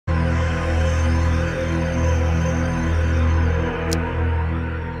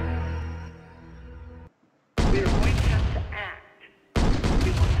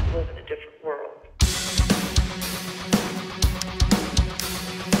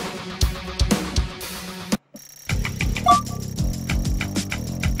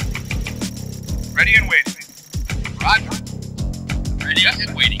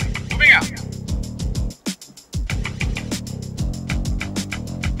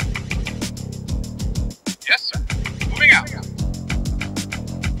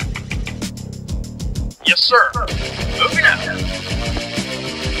Yes, sir. Moving out.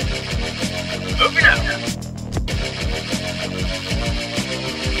 Moving out.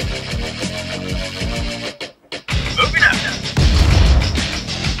 Moving out.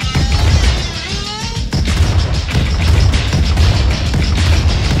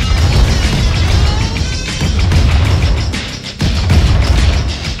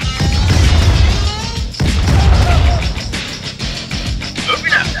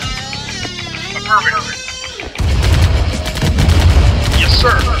 Moving out. Affirmative. Yes,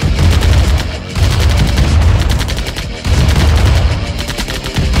 sir.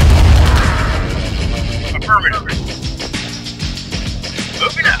 Affirmative.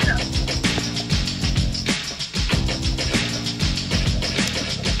 Moving out.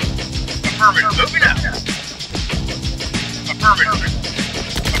 Affirmative. Moving out. Affirmative.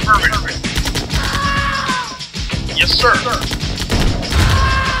 Affirmative. Yes, sir.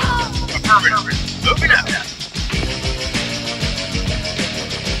 Affirmative. Moving out.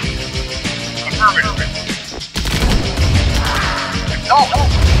 Affirmative. No.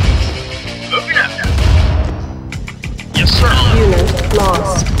 Moving out. Yes, sir. Unit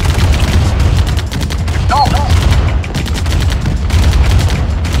lost. No.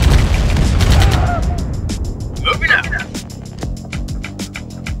 Moving out.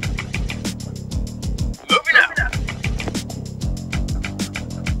 Moving out.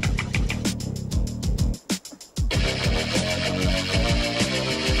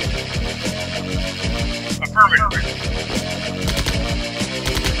 Affirmative.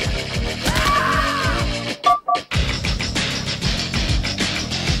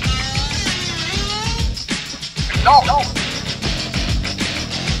 No.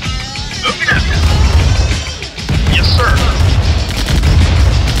 Moving out. Yes, sir.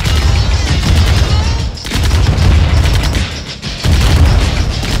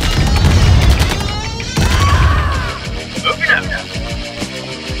 Moving out.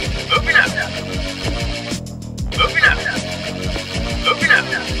 Moving out. Moving out. Moving out.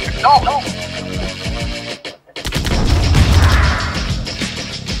 No.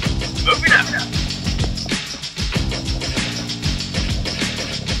 Moving out.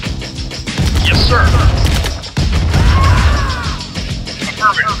 Yes, sir.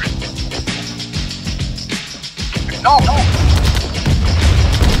 Affirmative. No.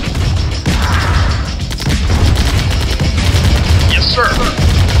 Yes, sir.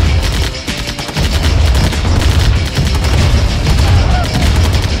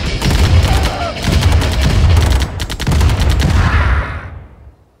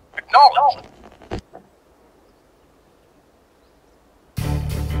 Acknowledged.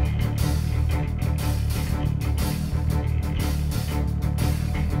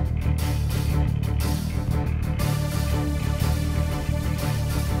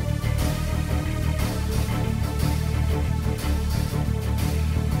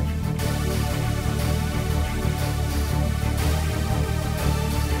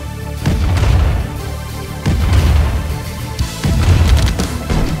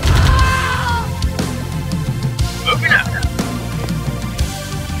 Moving out.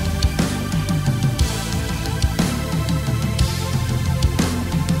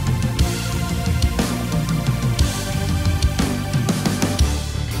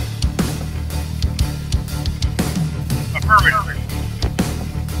 Affirmative.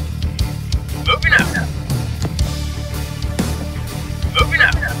 Moving out. Moving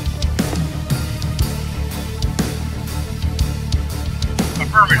out.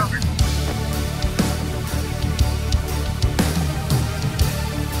 Affirmative.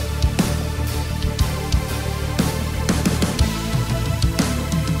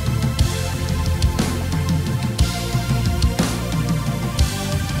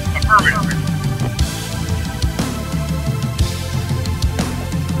 Affirmative.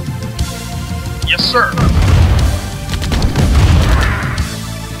 Yes, sir.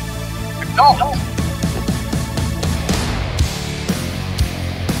 Acknowledged.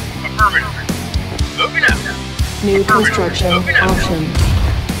 Affirmative. Moving out. New construction options.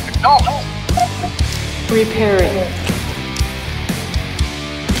 Acknowledged. Repairing.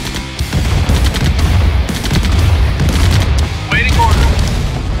 Waiting order.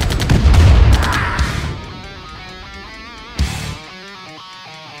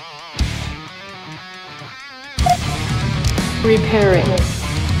 Repairing.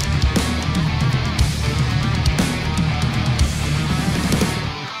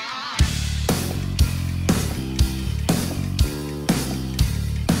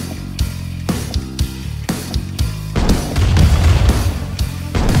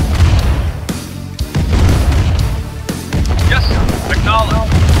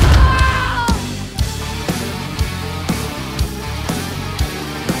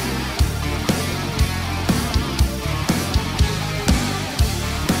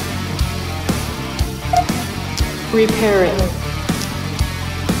 Repairing.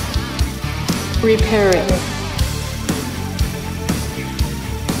 Repairing.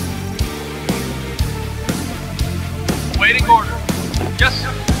 Waiting order. Yes, sir.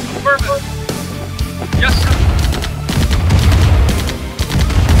 Affirmative. Yes, sir.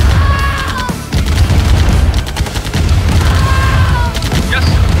 Yes,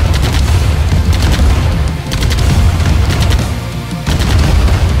 sir.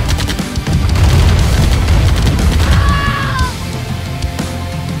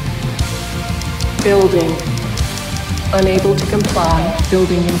 Building. Unable to comply.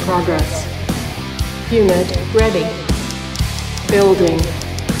 Building in progress. Unit ready. Building.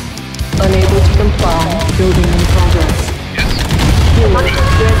 Unable to comply. Building in progress. Yes. Unit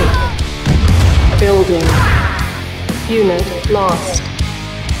ready. Building. Unit lost.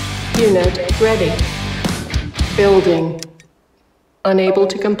 Unit ready. Building. Unable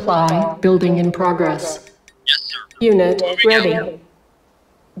to comply. Building in progress. Yes, sir. Unit Moving ready. out.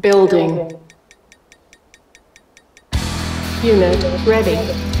 Building. Unit ready.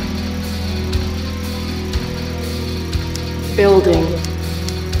 Building.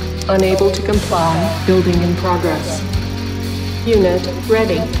 Unable to comply. Building in progress. Unit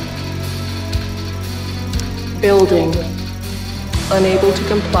ready. Building. Unable to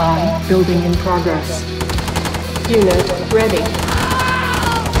comply. Building in progress. Unit ready.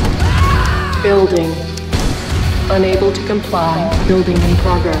 Building. Unable to comply. Building in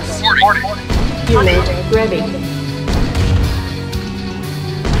progress. 40. Unit ready.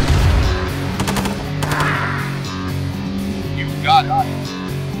 You got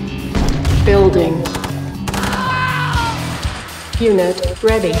it. Building. Unit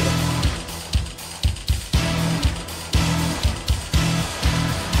ready.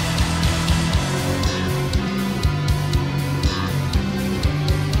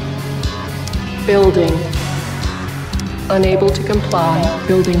 Building. Unable to comply.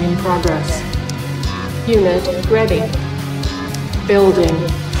 Building in progress. Unit ready. Building.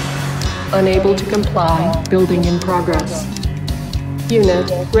 Unable to comply. Building in progress. Unit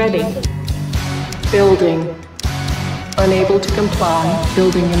ready. Building. Unable to comply.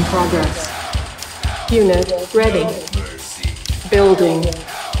 Building in progress. Unit ready. Building.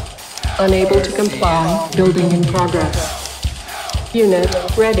 Unable to comply. Building in progress. Unit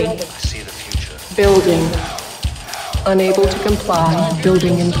ready. Building. Unable to comply.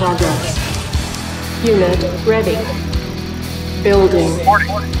 Building in progress. Unit ready. Building. 40.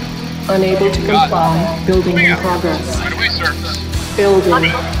 Unable to comply. Building in progress. Right away, sir.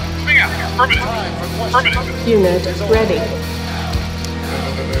 Building. Moving out. Affirmative. Unit ready.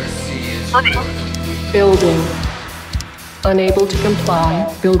 Affirmative. Building. Unable to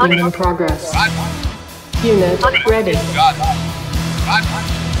comply. Building in progress. Right. Unit ready. Got it. Right.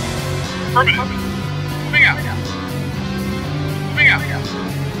 Affirmative. Moving out. Moving out.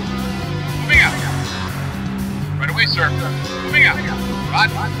 Moving out. Right away, sir. Moving out.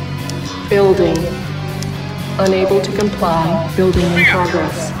 Right. Building. Unable to comply. Building in Moving out.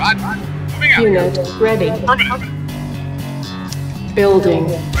 progress. Right. Moving out. Unit ready. Affirmative. Building.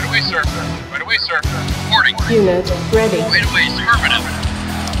 Right away, sir. Right away, sir. Reporting. Unit ready. Right away, affirmative.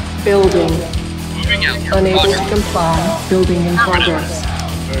 Building. Moving out. Unable to Roger. comply. Building in progress.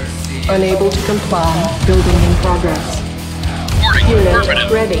 Unable to comply. Building in progress. Reporting. Unit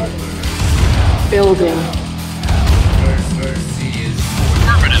Affirmative. ready. Building.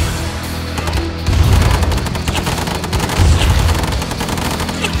 Affirmative.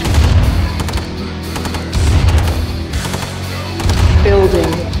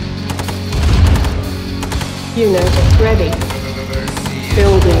 Building. Unit ready.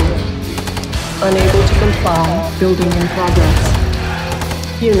 Building. Unable to comply. Building in progress.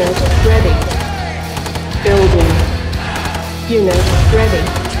 Unit ready. Building. Unit ready.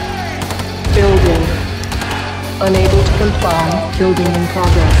 Building. Unable to comply. Building in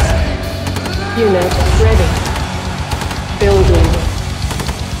progress. Unit ready. Building.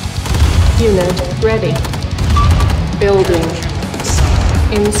 Unit ready. Building.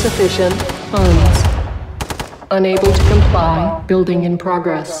 Insufficient funds. Unable to comply. Building in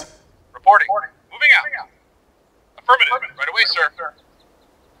progress. Reporting. Moving out. Affirmative. Right away, sir.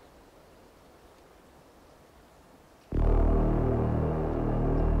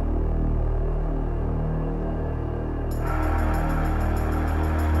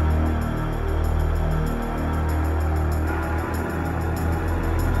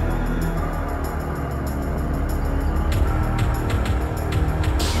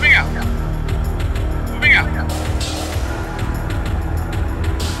 Moving out. Moving out.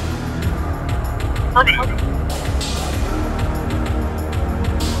 Affirmative.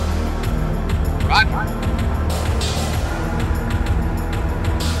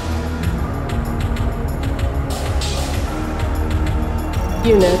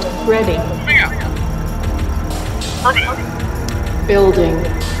 Unit ready. Moving out. Affirmative. Building.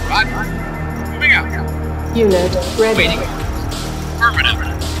 Roger. Moving out. Unit ready. Waiting. Affirmative.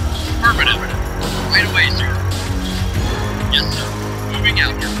 Affirmative. Right away, sir. Yes, sir. Moving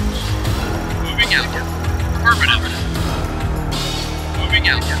out. Moving out. Affirmative. Moving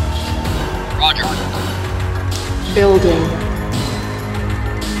out. Roger. Building.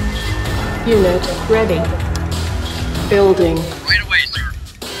 Unit ready. Building. Right away, sir.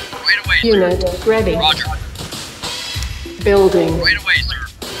 Right away, sir. Unit ready. Roger. Building. Right away, sir.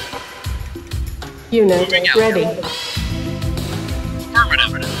 Unit Moving out. ready.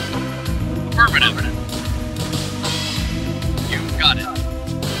 Affirmative. Affirmative. You got it.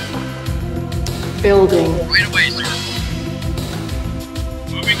 Building. Right away, sir.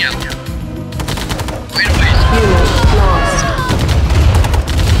 Moving out. Right away, sir. Unit lost.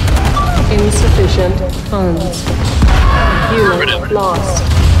 Insufficient funds. Unit Affirmative. lost.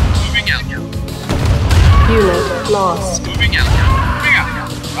 Moving out. Unit lost. Moving out. Moving out.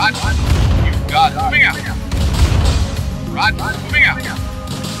 Roger. You got it. Moving out. Roger. Moving out.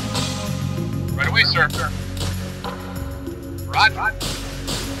 Right away, sir. Roger.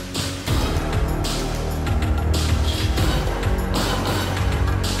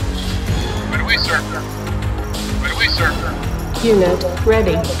 Right away, sir. Right away, sir. Unit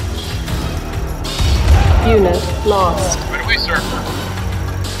ready. Unit lost. Right away, sir.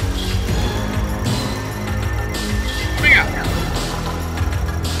 Moving out.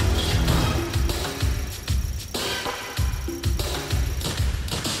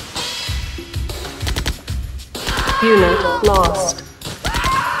 Unit lost.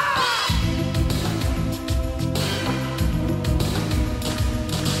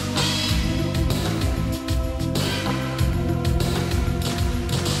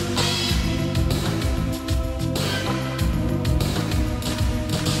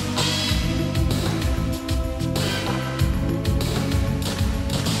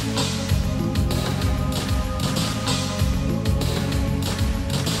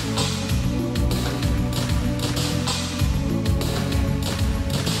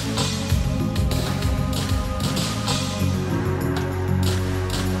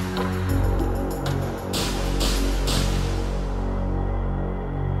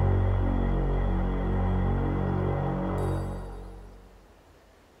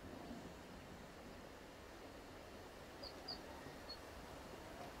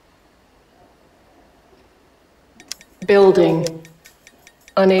 Building.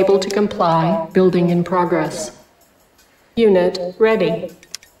 Unable to comply. Building in progress. Unit ready.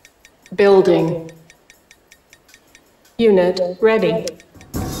 Building. Unit ready.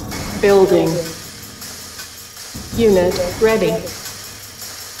 Building. Unit ready.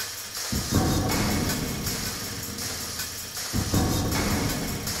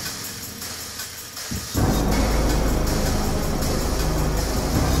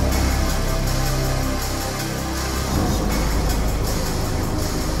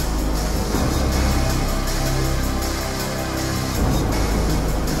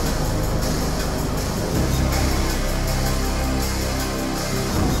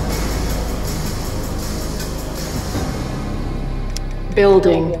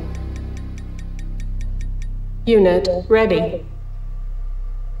 Building. Unit ready.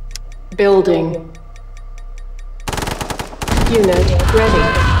 Building. Unit ready.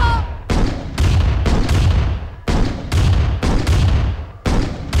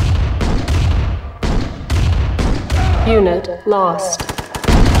 Unit lost.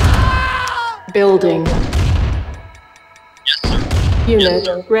 Building. Yes, sir. Unit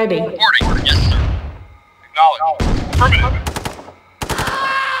ready. Reporting. Yes, sir. Acknowledged. Affirmative.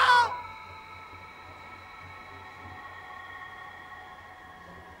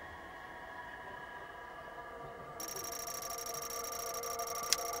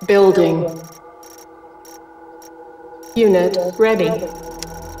 Building. Unit ready.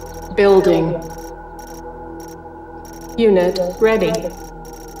 Building. Unit ready.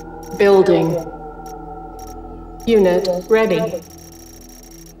 Building. Unit ready.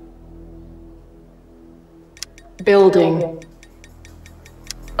 Building.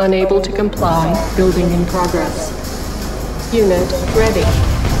 Unable to comply. Building in progress. Unit ready.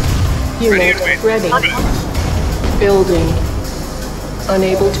 Unit ready. Building.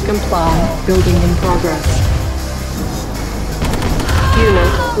 Unable to comply. Building in progress.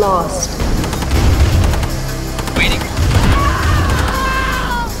 Unit lost. Waiting.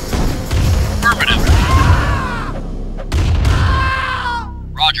 Affirmative.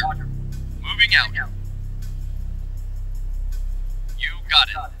 Roger. Moving out. You got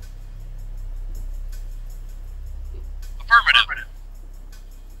it. Affirmative.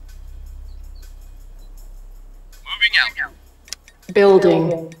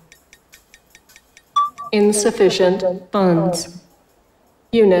 Building. Insufficient funds.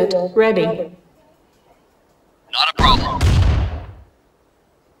 Unit ready. Not a problem.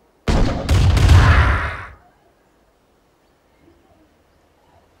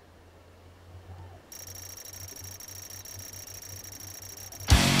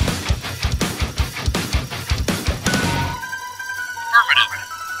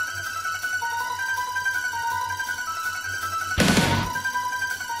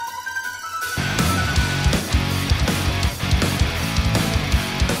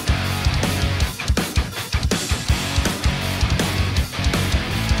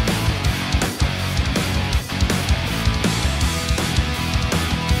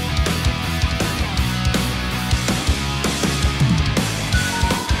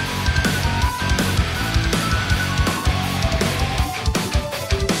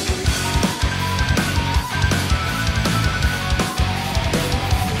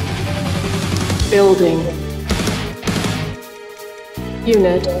 Building.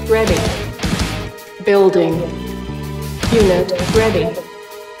 Unit ready. Building. Unit ready.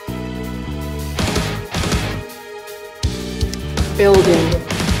 Building.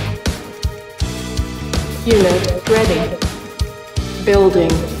 Unit ready.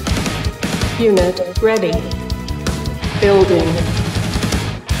 Building. Unit ready. Building.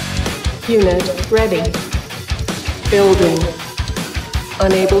 Unit ready. Building.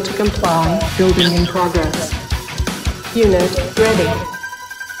 Unable to comply. Building in progress. Unit ready.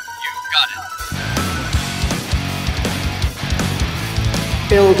 You got it.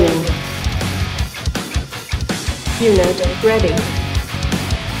 Building. Unit ready.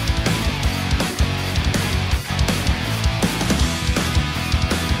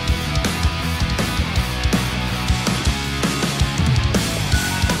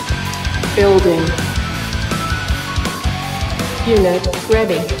 Building. Unit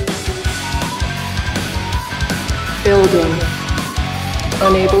ready. Building.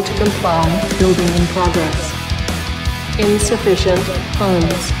 Unable to comply. Building in progress. Insufficient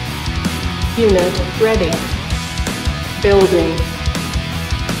funds. Unit ready. Building.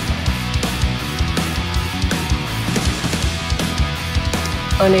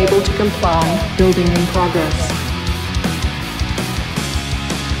 Unable to comply. Building in progress.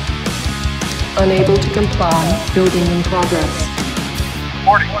 Unable to comply. Building in progress.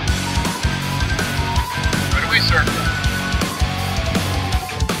 Reporting. Right away, sir.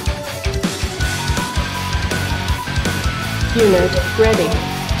 Unit ready.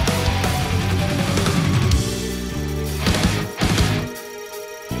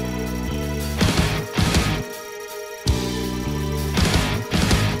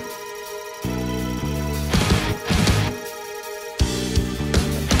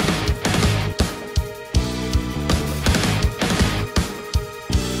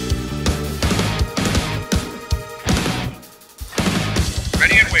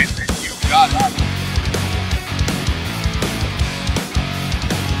 Ready and waiting. You got it.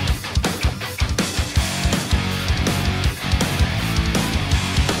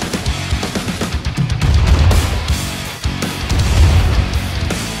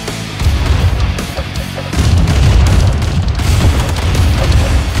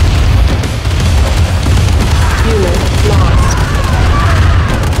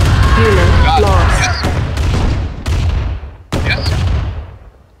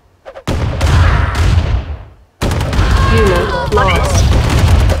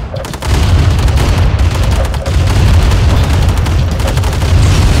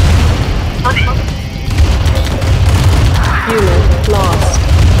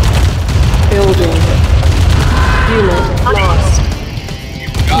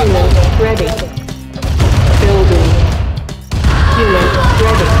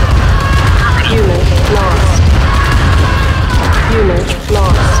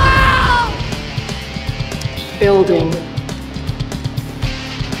 Building.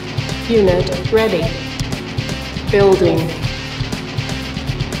 Unit ready. Building.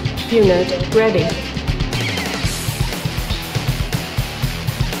 Unit ready.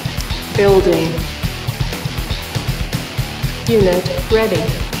 Building. Unit ready.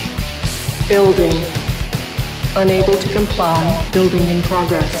 Building. Unable to comply. Building in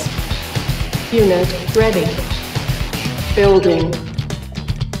progress. Unit ready. Building.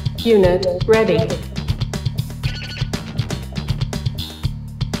 Unit ready.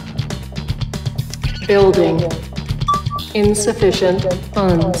 Building. Insufficient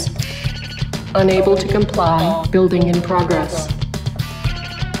funds. Unable to comply. Building in progress.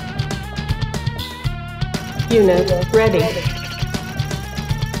 Unit ready.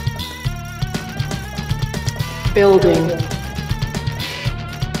 Building.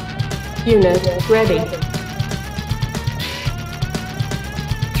 Unit ready.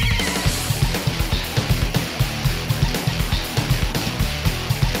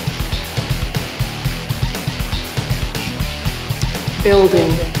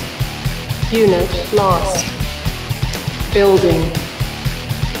 Building. Unit lost. Building.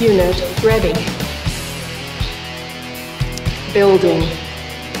 Unit ready. Building.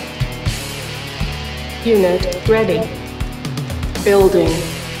 Unit ready. Building.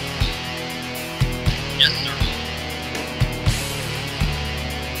 Yes, sir.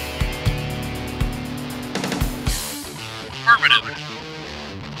 Affirmative.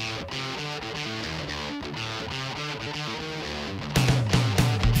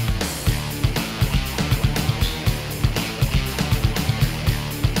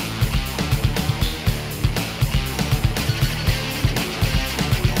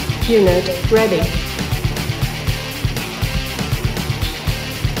 Unit ready.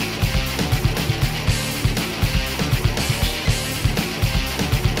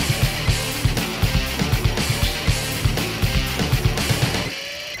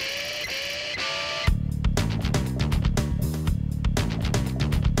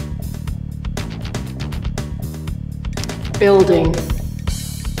 Building.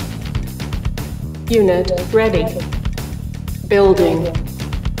 Unit ready. Building.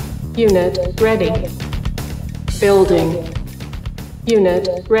 Unit ready. Building. Unit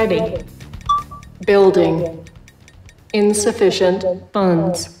ready. Building. Insufficient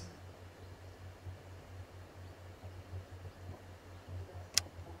funds.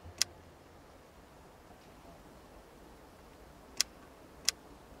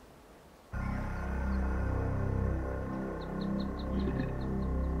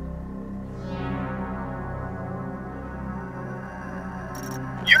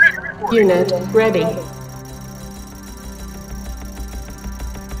 Unit ready.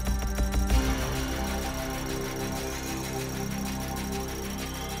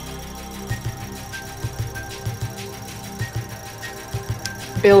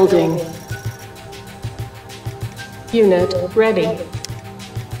 Building. Unit ready.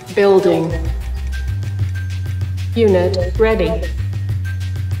 Building. Unit ready.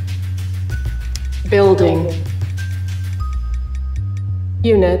 Building.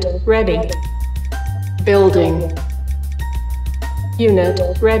 Unit ready. Building. Unit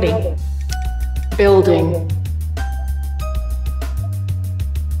ready. Building.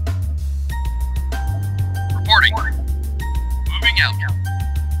 Reporting. Moving out.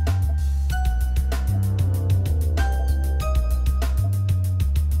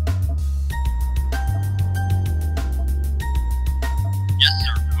 Yes,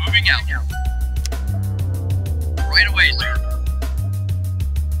 sir. Moving out. Right away, sir.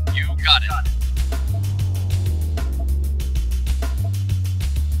 You got it.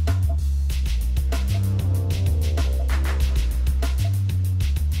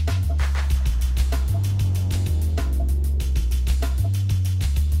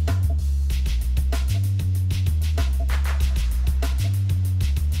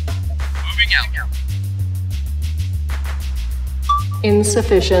 Moving out.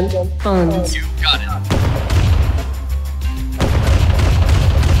 Insufficient funds. You got it.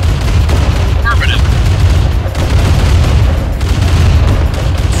 Affirmative.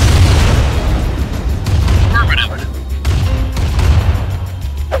 Affirmative.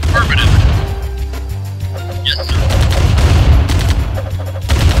 Affirmative. Yes, sir.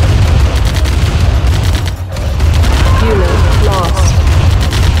 Unit lost.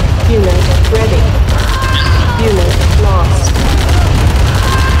 Unit ready. Unit lost.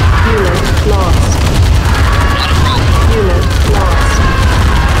 Unit lost. Not a problem. Unit lost.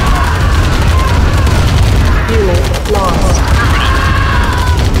 Unit lost.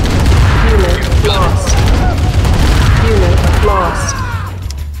 Unit lost. Unit lost.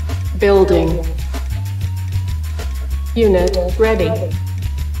 Building. Unit ready.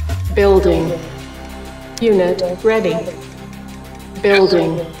 Building. Unit ready.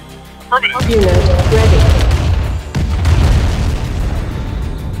 Building. Affirmative. Unit ready.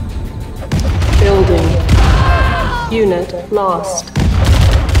 Building. Unit lost.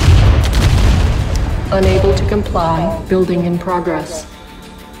 Unable to comply. Building in progress.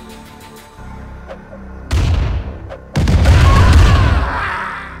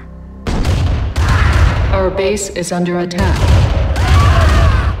 Our base is under attack.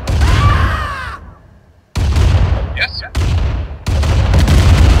 Yes, sir.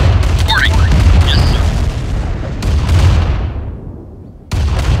 Reporting. Yes, sir.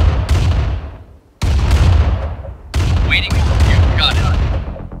 Waiting. You got it.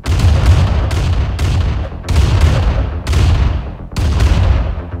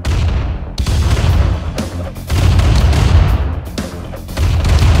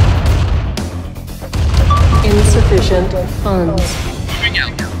 Insufficient funds. Moving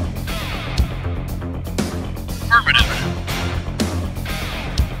out. Affirmative.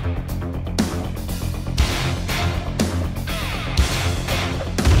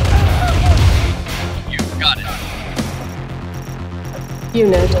 You've got it.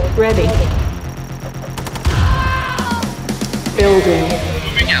 Unit ready. Building.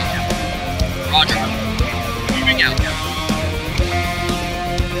 Moving out. Roger. Moving out.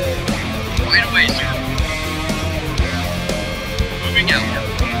 Right away, sir. Moving out.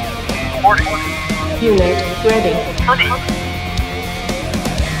 Reporting. Unit ready. Affirmative.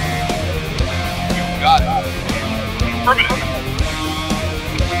 You've got it. Affirmative.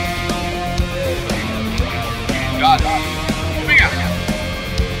 You've got it. Moving out.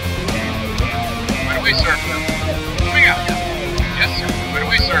 Right away, sir. Moving out. Yes, sir. Right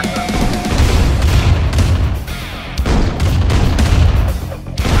away, sir.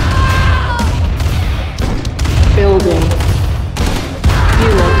 Building.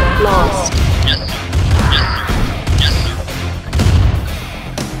 Unit lost. Yes, sir. Yes, sir. Yes, sir.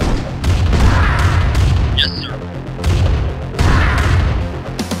 Yes, sir.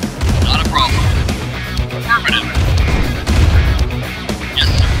 Not a problem. Affirmative. Yes,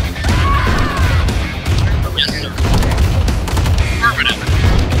 sir. Yes, sir. Affirmative.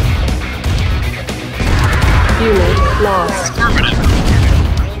 Unit lost. Affirmative.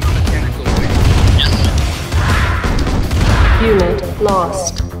 Yes, sir. Unit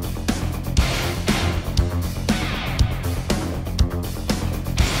lost.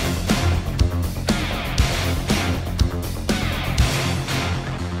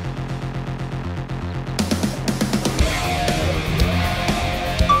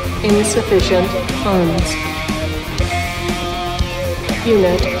 Insufficient funds.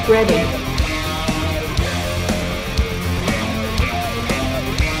 Unit ready.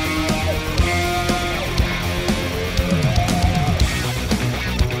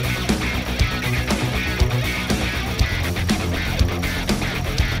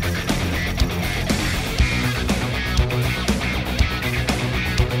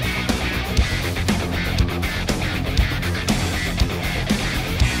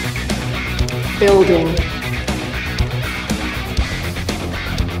 Building.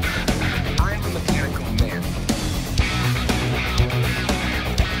 I'm a mechanical man.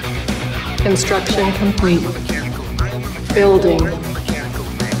 Construction complete. Mechanical. Building. Mechanical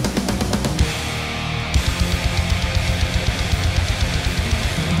man.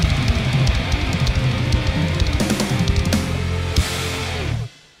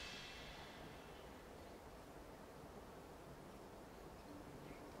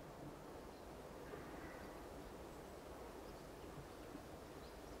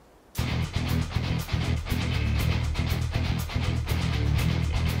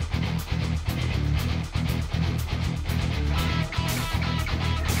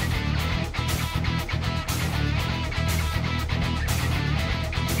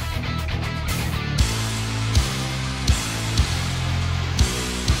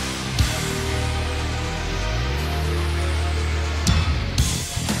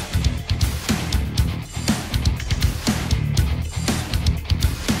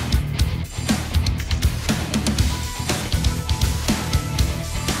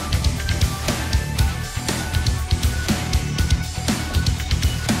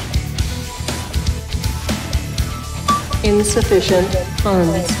 Insufficient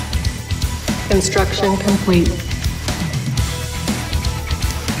funds. Construction complete.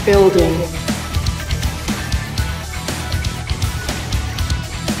 Building.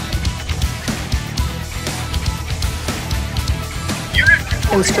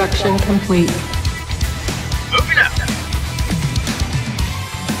 Construction complete. Moving out.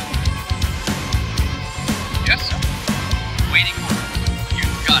 Yes, sir. Waiting.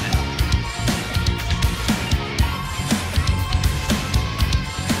 You've got it.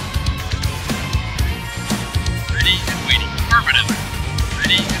 Ready and waiting. Affirmative.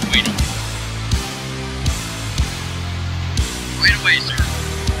 Ready and waiting. Right away, sir.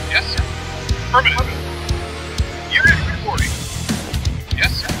 Yes, sir. Affirmative. Unit reporting.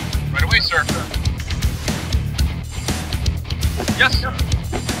 Yes, sir. Right away, sir. Yes, sir.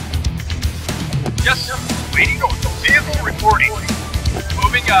 Yes, sir. Waiting on vehicle reporting.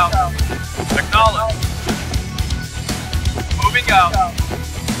 Moving out. Acknowledge. Moving out.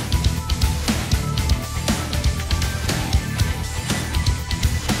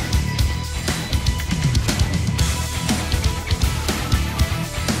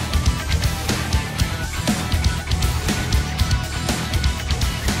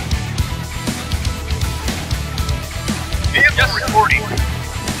 Vehicle reporting.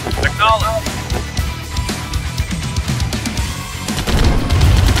 Acknowledge.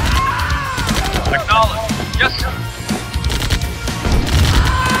 Acknowledged. Yes, sir.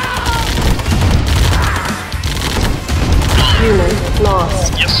 Unit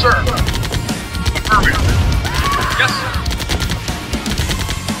lost. Yes, sir. Affirmative. Yes, sir.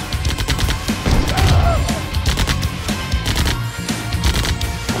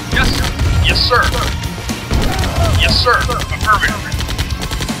 Yes, sir. Yes, sir. Yes, sir. Affirmative.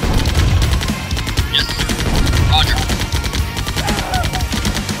 Yes, sir. Roger.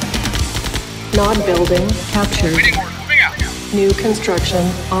 Nod building captured. Waiting order. Moving out. New construction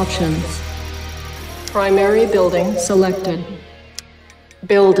options. Primary building selected.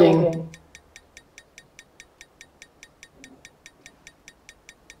 Building.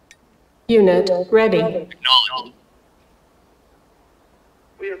 Unit ready. Acknowledged.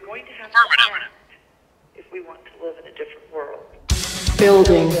 We are going to have to Affirmative. act if we want to live in a different world.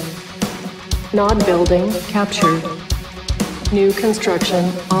 Building. Nod building captured. New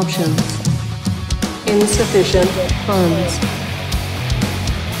construction options. Insufficient funds.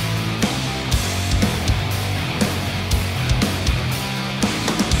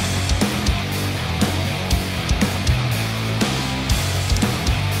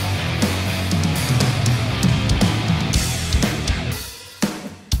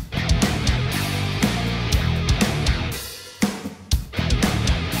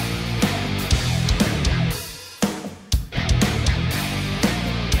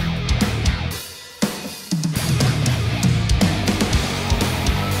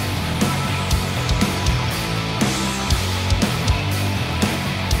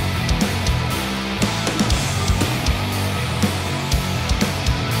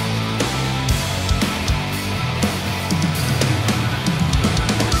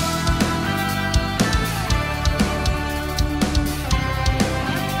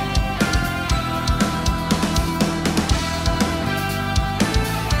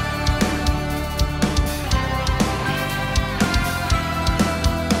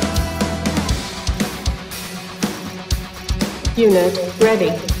 Unit ready.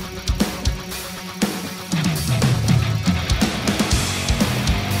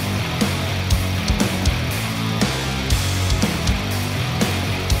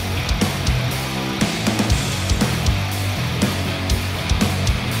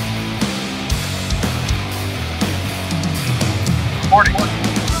 Reporting.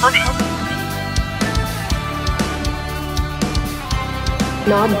 Affirmative.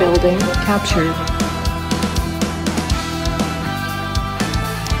 Nod building captured.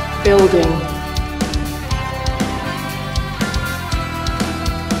 Building.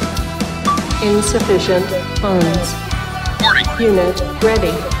 Insufficient funds. Reporting. Unit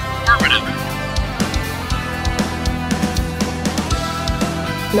ready. Affirmative.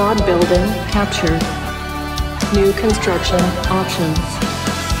 Nod building captured. New construction options.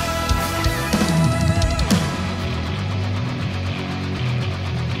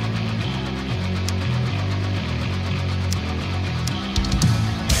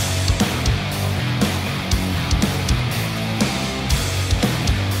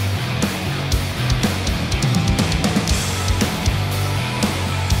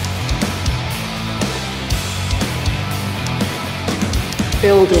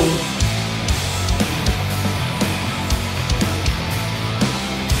 Building.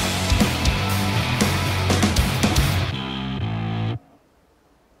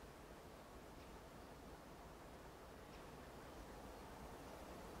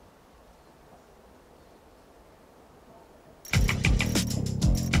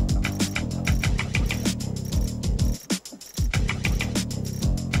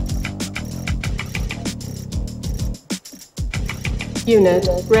 Unit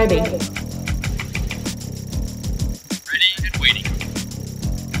ready. Ready and waiting.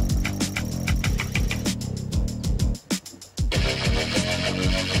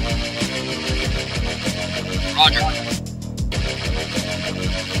 Roger.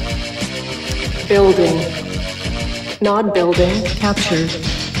 Building. Nod building captured.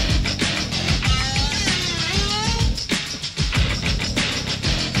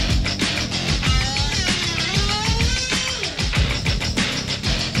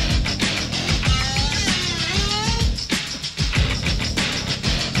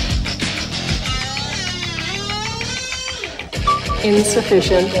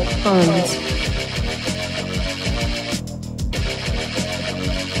 Insufficient funds.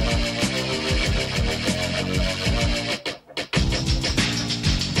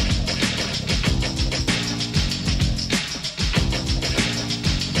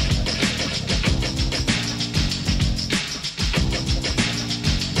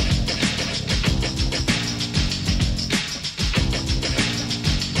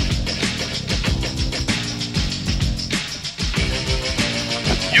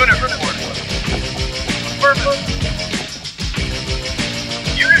 Unit reporting. Affirmative.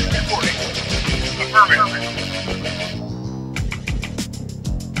 Unit reporting. Affirmative.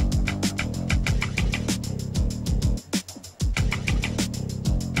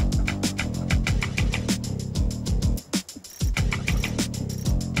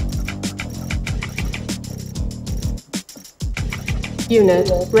 Unit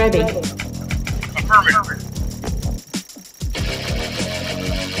ready. Affirmative.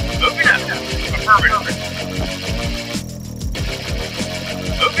 Moving up. Affirmative.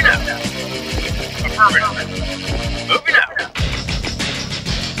 Moving up. Affirmative. Moving up.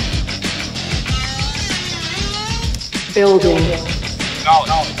 Building.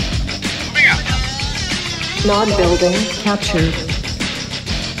 Knowledge. Moving up. Nod building captured.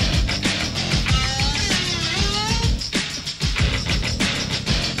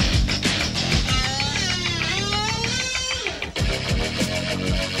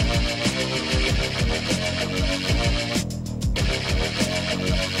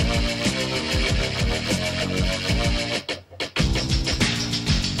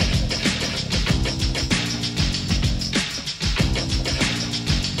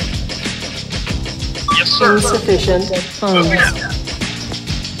 Yes, sir. Insufficient funds. Moving up.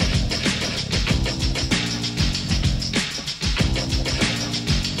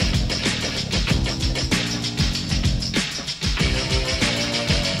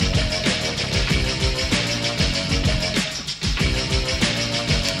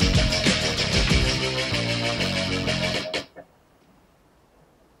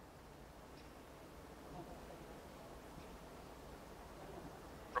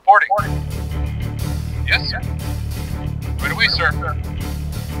 Reporting. Yes, sir. Right away, sir.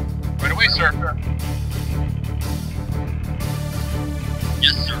 Right away, sir.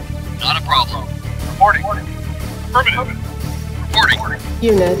 Yes, sir. Not a problem. Reporting. Affirmative. Reporting.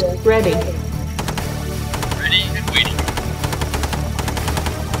 Unit ready. Ready and waiting.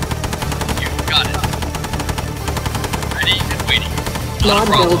 You got it. Ready and waiting. Not a Nod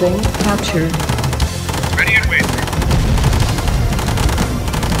problem. building captured. Ready and waiting.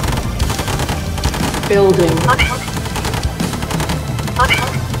 Building. Affirmative. Affirmative.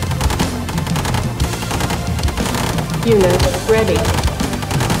 Unit ready.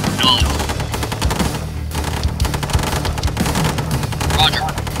 Knowledge. Roger.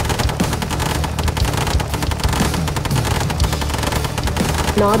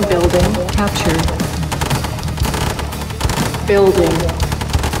 Nod building captured. Building.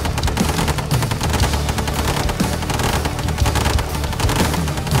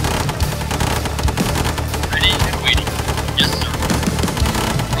 Ready and waiting. Yes, sir.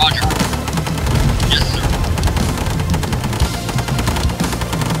 Roger. Yes, sir.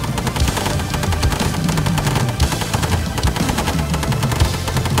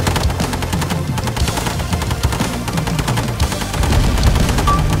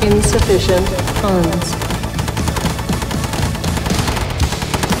 Insufficient funds.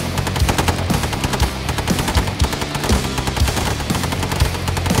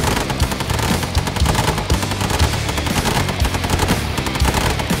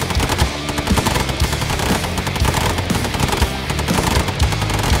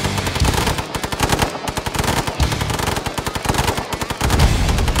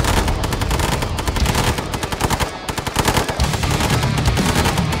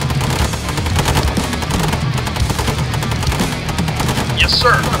 Yes,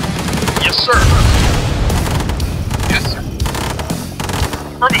 sir. Yes, sir. Yes, sir.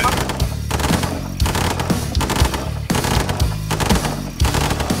 Affirmative.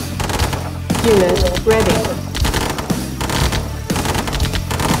 Unit ready.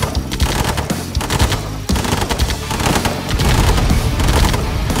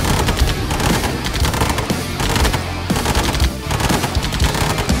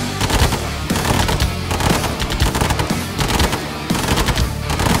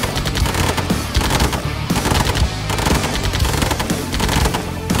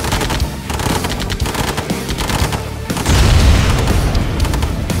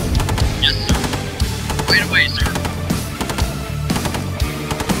 Yes, sir. Right away, sir.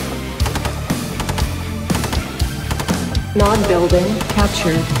 Nod building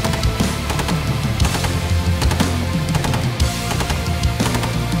captured.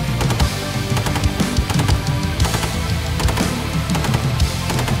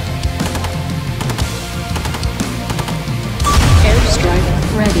 Airstrike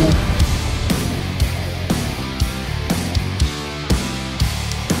ready.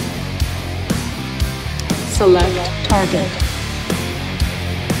 Select target.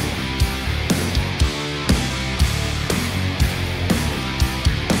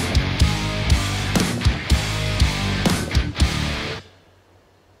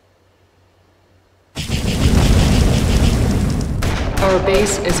 Our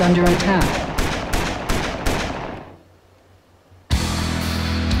base is under attack.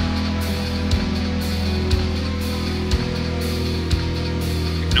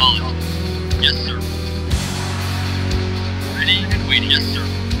 Acknowledged. Yes, sir. Ready and waiting. Yes, sir.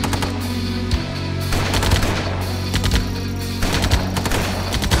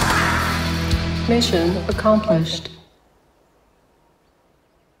 Mission accomplished.